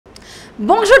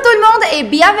Bonjour tout le monde et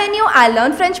bienvenue à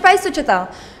Learn French by Suchita.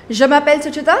 Je m'appelle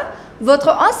Suchita, votre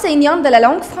enseignante de la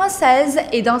langue française,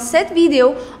 et dans cette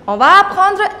vidéo, on va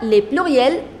apprendre les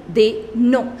pluriels des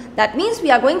noms. That means we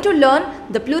are going to learn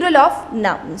the plural of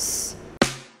nouns.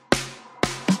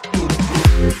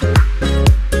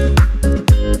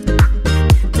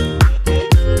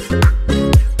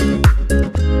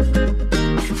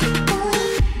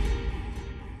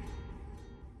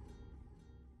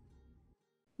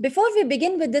 Before we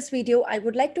begin with this video, I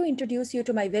would like to introduce you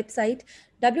to my website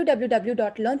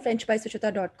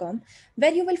www.learnfrenchbysuchita.com,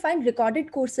 where you will find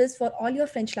recorded courses for all your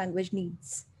French language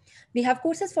needs. We have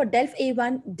courses for DELF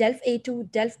A1, DELF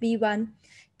A2, DELF B1,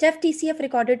 TEF TCF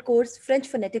recorded course, French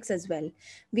phonetics as well.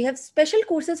 We have special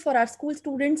courses for our school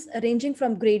students ranging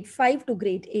from grade 5 to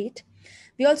grade 8.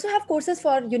 We also have courses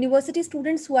for university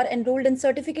students who are enrolled in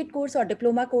certificate course or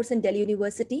diploma course in Delhi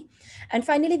University. And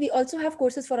finally, we also have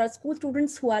courses for our school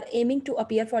students who are aiming to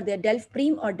appear for their DELF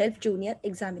Prim or DELF Junior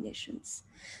examinations.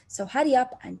 So hurry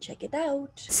up and check it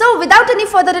out. So without any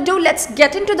further ado, let's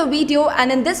get into the video.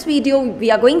 And in this video,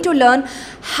 we are going to learn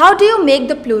how do you make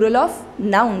the plural of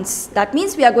nouns. That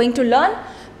means we are going to learn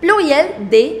pluriel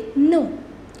des noms.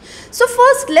 So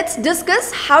first, let's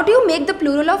discuss how do you make the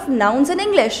plural of nouns in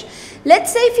English.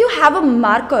 Let's say if you have a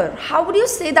marker, how would you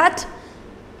say that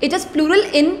it is plural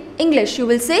in English? You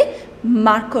will say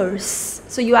markers.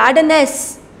 So you add an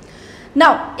S.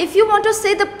 Now, if you want to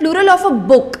say the plural of a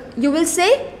book, you will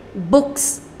say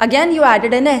books. Again, you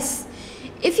added an S.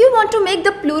 If you want to make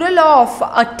the plural of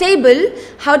a table,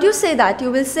 how do you say that? You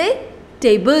will say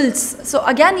tables. So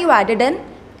again, you added an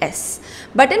S.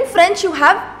 But in French, you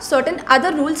have certain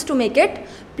other rules to make it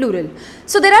plural.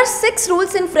 So there are 6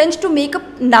 rules in French to make a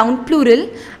noun plural.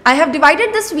 I have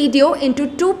divided this video into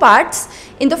 2 parts.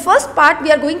 In the first part,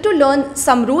 we are going to learn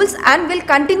some rules and we'll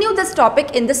continue this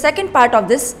topic in the second part of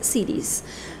this series.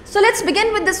 So let's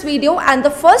begin with this video, and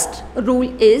the first rule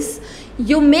is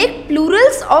you make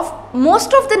plurals of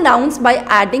most of the nouns by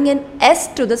adding an S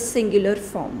to the singular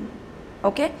form.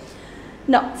 Okay?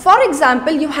 Now, for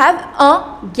example, you have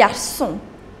un garçon.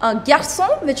 Un garçon,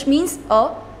 which means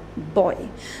a boy.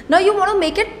 Now, you want to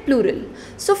make it plural.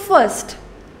 So, first,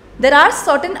 there are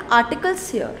certain articles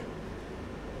here,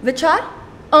 which are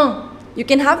un. You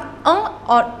can have un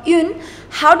or une.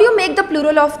 How do you make the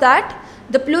plural of that?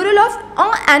 The plural of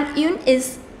un and une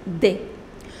is they.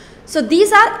 So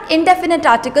these are indefinite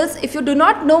articles. If you do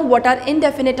not know what are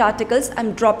indefinite articles,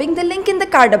 I'm dropping the link in the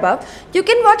card above. You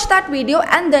can watch that video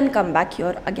and then come back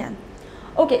here again.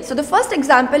 Okay, so the first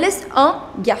example is un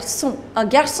garçon. A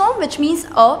garçon, which means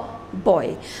a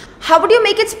boy. How would you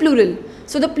make its plural?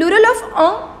 So the plural of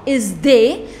un is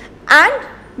they, and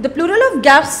the plural of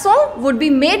garçon would be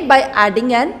made by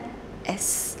adding an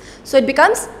S. So it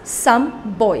becomes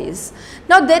some boys.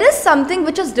 Now there is something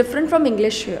which is different from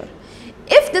English here.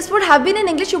 If this would have been in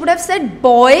English, you would have said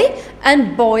boy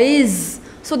and boys.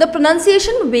 So the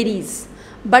pronunciation varies.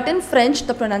 But in French,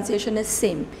 the pronunciation is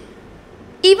same.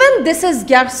 Even this is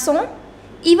garçon,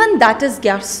 even that is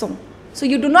garçon. So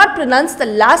you do not pronounce the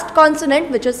last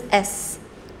consonant, which is S.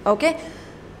 Okay?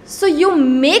 So you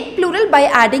make plural by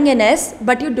adding an S,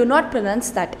 but you do not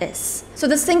pronounce that S. So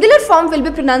the singular form will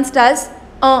be pronounced as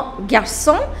un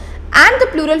garçon, and the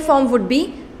plural form would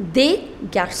be des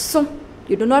garçons.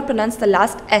 You do not pronounce the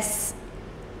last S.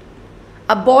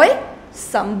 A boy,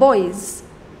 some boys.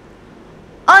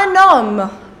 Un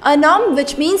homme,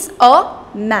 which means a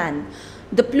man.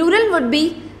 The plural would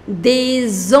be des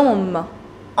hommes.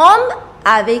 Homme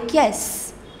avec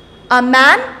S. A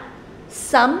man,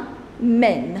 some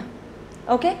men.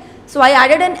 Okay. So I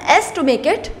added an S to make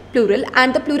it plural,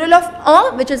 and the plural of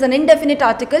un, which is an indefinite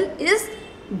article, is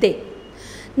they.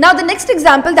 Now the next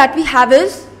example that we have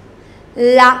is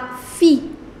la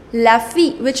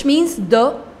fille, which means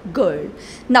the girl.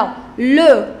 Now,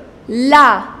 le,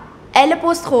 la, L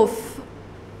apostrophe,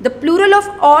 the plural of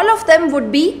all of them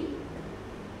would be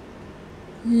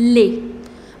les.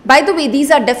 By the way, these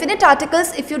are definite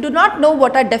articles. If you do not know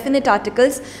what are definite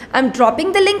articles, I'm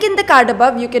dropping the link in the card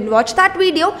above. You can watch that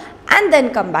video and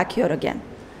then come back here again.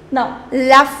 Now,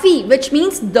 la fille, which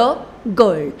means the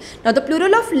girl. Now, the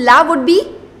plural of la would be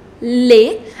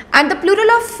les, and the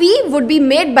plural of fille would be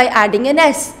made by adding an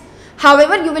S.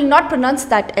 However, you will not pronounce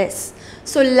that S.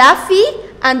 So, la fille,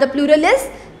 and the plural is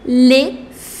les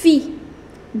filles,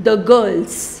 the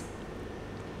girls.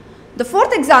 The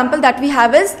fourth example that we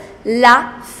have is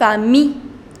la famille.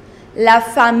 La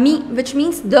famille, which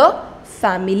means the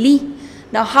family.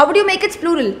 Now, how would you make its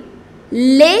plural?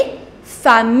 Les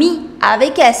familles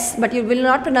avec S, but you will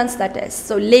not pronounce that S.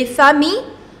 So, les familles,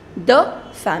 the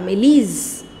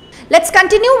families. Let's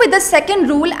continue with the second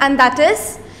rule, and that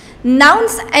is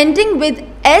nouns ending with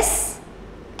S,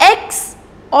 X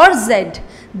or Z,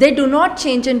 they do not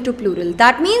change into plural.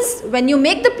 That means when you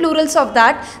make the plurals of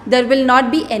that, there will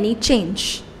not be any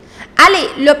change. Allez,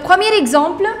 le premier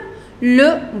exemple,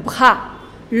 le bras.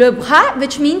 Le bras,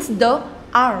 which means the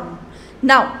arm.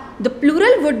 Now, the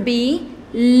plural would be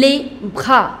les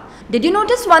bras. Did you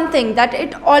notice one thing, that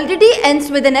it already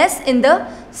ends with an S in the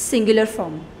singular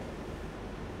form?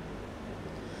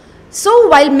 So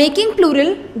while making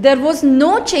plural, there was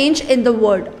no change in the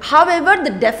word. However, the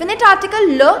definite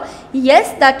article le,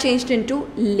 yes, that changed into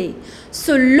les.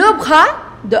 So le bras,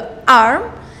 the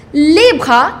arm, les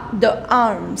bras, the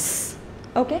arms.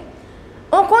 Okay.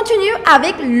 On continue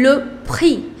avec le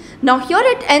prix. Now here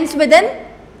it ends with an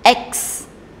X.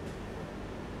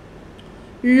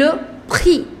 Le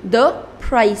prix, the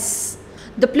price.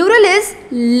 The plural is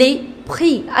les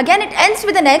prix. Again it ends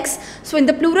with an X, so in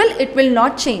the plural it will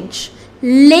not change.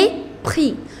 Les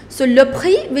prix. So le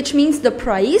prix, which means the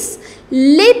price,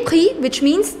 les prix, which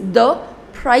means the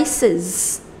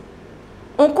prices.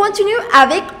 On continue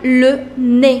avec le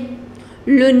nez.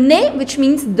 Le nez, which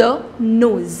means the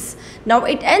nose. Now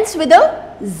it ends with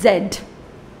a Z.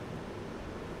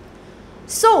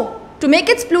 So to make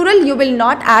its plural, you will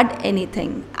not add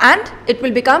anything, and it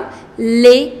will become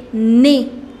les nez.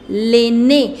 Les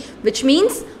nez, which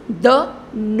means the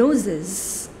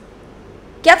noses.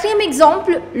 Quatrième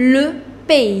exemple, le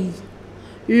pays.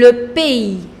 Le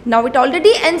pays. Now it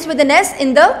already ends with an S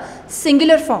in the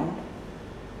singular form,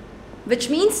 which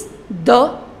means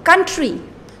the country.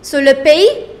 So le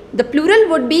pays, the plural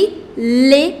would be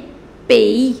les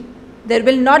pays. There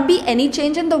will not be any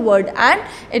change in the word, and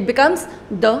it becomes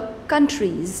the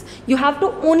countries. You have to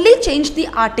only change the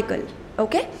article.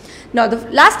 Okay. Now the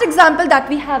last example that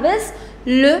we have is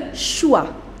le choix.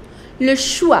 Le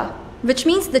choix, which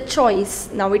means the choice.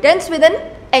 Now it ends with an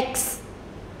X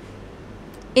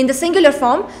in the singular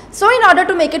form. So in order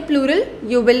to make it plural,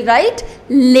 you will write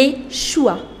les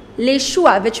choix. Les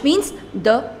choix, which means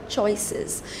the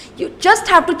choices. You just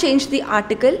have to change the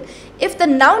article. If the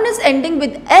noun is ending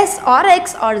with S or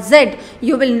X or Z,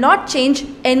 you will not change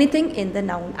anything in the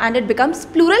noun, and it becomes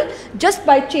plural just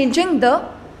by changing the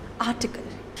article.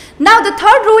 Now the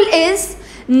third rule is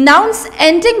nouns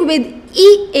ending with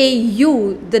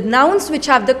EAU. The nouns which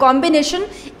have the combination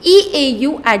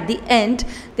EAU at the end,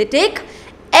 they take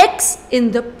X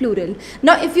in the plural.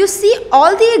 Now if you see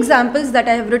all the examples that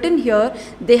I have written here,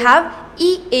 they have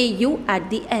EAU at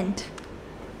the end.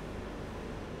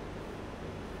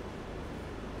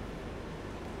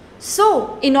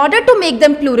 So in order to make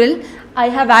them plural, I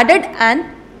have added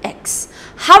an X.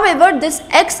 However, this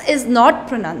X is not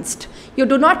pronounced. You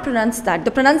do not pronounce that.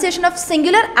 The pronunciation of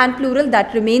singular and plural,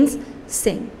 that remains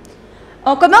same.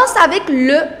 On commence avec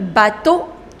le bateau.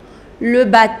 Le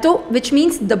bateau, which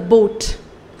means the boat.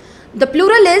 The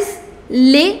plural is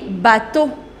les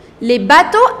bateaux. Les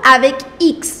bateaux avec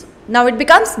X. Now it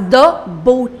becomes the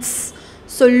boats.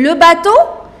 So le bateau,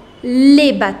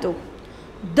 les bateaux.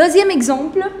 Deuxième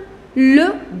exemple,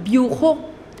 le bureau.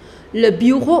 Le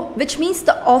bureau, which means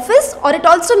the office, or it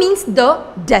also means the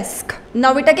desk.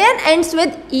 Now it again ends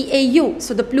with EAU.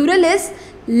 So the plural is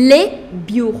les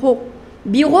bureaux.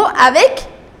 Bureau avec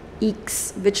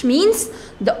X, which means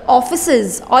the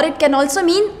offices, or it can also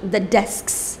mean the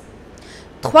desks.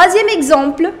 Troisième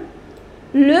exemple,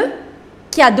 le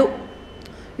cadeau.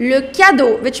 Le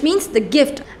cadeau, which means the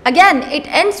gift. Again, it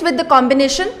ends with the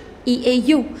combination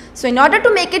EAU. So in order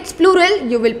to make it plural,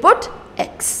 you will put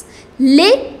X.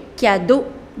 Les cadeaux.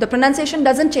 The pronunciation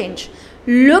doesn't change.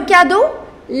 Le cadeau,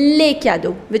 les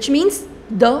cadeaux, which means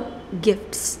the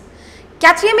gifts.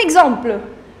 Quatrième exemple,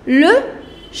 le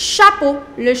chapeau.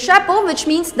 Le chapeau, which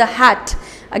means the hat.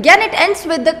 Again, it ends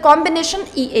with the combination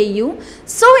EAU.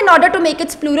 So in order to make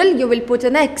its plural, you will put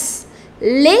an X.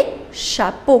 Les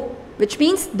chapeaux, which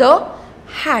means the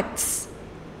hats.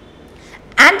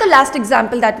 And the last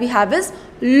example that we have is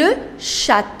le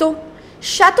château.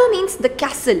 Château means the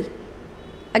castle.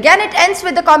 Again, it ends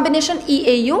with the combination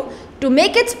EAU. To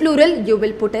make its plural, you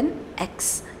will put an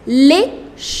X. Les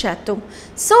châteaux.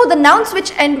 So the nouns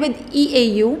which end with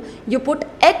EAU, you put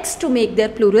X to make their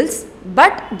plurals,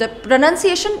 but the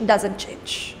pronunciation doesn't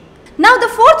change. Now the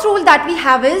fourth rule that we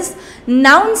have is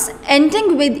nouns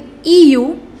ending with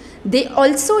EU, they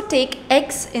also take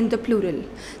X in the plural.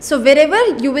 So wherever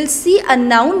you will see a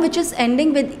noun which is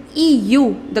ending with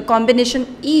EU, the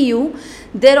combination EU,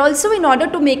 there also in order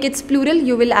to make its plural,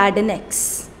 you will add an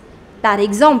X. Par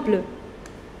exemple,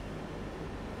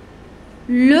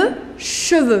 le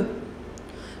cheveu.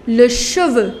 Le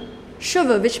cheveu.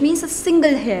 Cheveu, which means a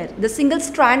single hair, the single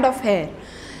strand of hair.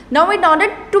 Now in order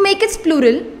to make its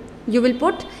plural, you will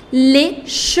put les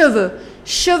cheveux.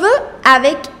 Cheveux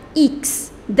avec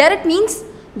X. There it means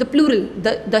the plural,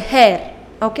 the hair.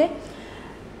 Okay.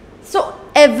 So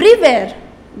everywhere,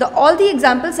 all the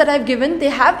examples that I have given, they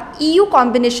have EU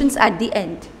combinations at the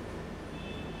end.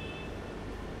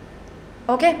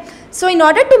 Okay. So in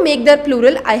order to make their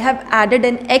plural, I have added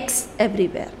an X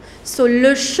everywhere. So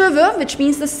le cheveux, which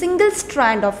means the single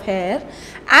strand of hair,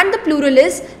 and the plural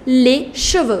is les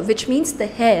cheveux, which means the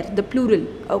hair, the plural.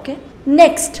 Okay.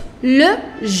 Next, le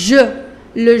jeu.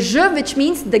 Le jeu, which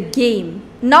means the game.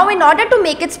 Now in order to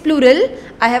make its plural,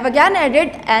 I have again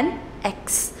added an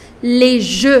X. Les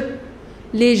jeux.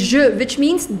 Les jeux, which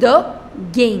means the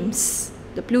games,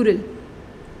 the plural.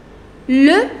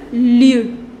 Le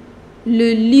lieu.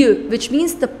 Le lieu, which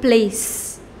means the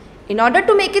place. In order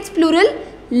to make its plural,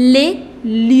 les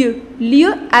lieux.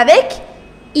 Lieu avec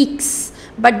X.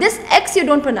 But this X you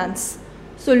don't pronounce.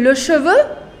 So le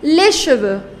cheveu, les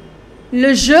cheveux.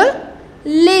 Le jeu,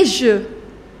 les jeux.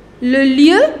 Le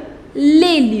lieu,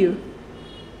 les lieux.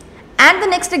 And the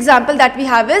next example that we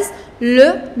have is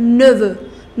le neveu.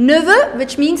 Neveu,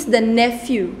 which means the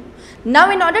nephew.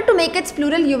 Now in order to make its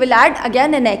plural, you will add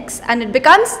again an X and it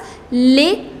becomes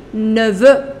les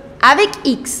neveux avec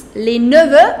X. Les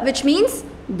neveux, which means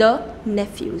the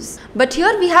nephews. But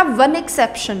here we have one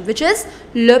exception, which is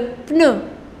le pneu.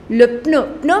 Le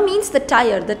pneu. Pneu means the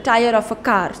tire of a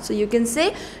car. So you can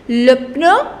say le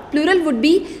pneu, plural would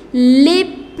be les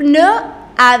pneus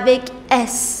avec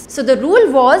S. So the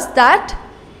rule was that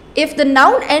if the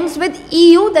noun ends with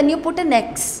EU, then you put an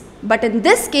X. But in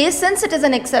this case, since it is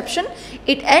an exception,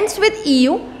 it ends with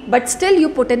EU, but still you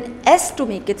put an S to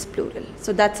make its plural.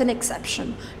 So that's an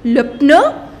exception. Le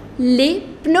pneu, les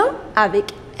pneus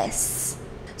avec S.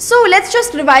 So let's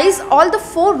just revise all the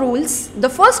 4 rules. The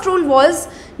first rule was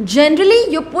generally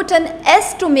you put an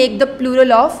S to make the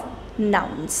plural of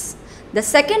nouns. The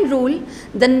second rule,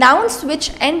 the nouns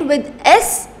which end with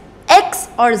S, X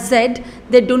or Z,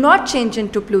 they do not change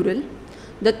into plural.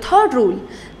 The third rule,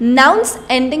 nouns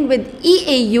ending with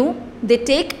EAU, they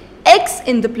take X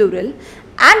in the plural.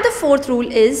 And the fourth rule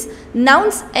is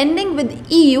nouns ending with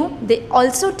EU, they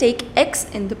also take X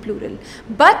in the plural.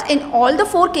 But in all the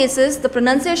 4 cases, the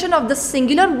pronunciation of the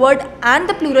singular word and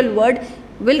the plural word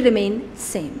will remain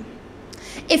same.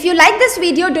 If you like this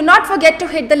video, do not forget to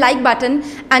hit the like button,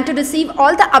 and to receive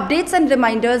all the updates and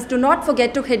reminders, do not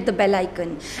forget to hit the bell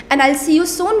icon. And I'll see you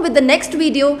soon with the next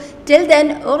video. Till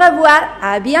then, au revoir,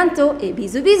 à bientôt et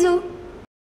bisous bisous.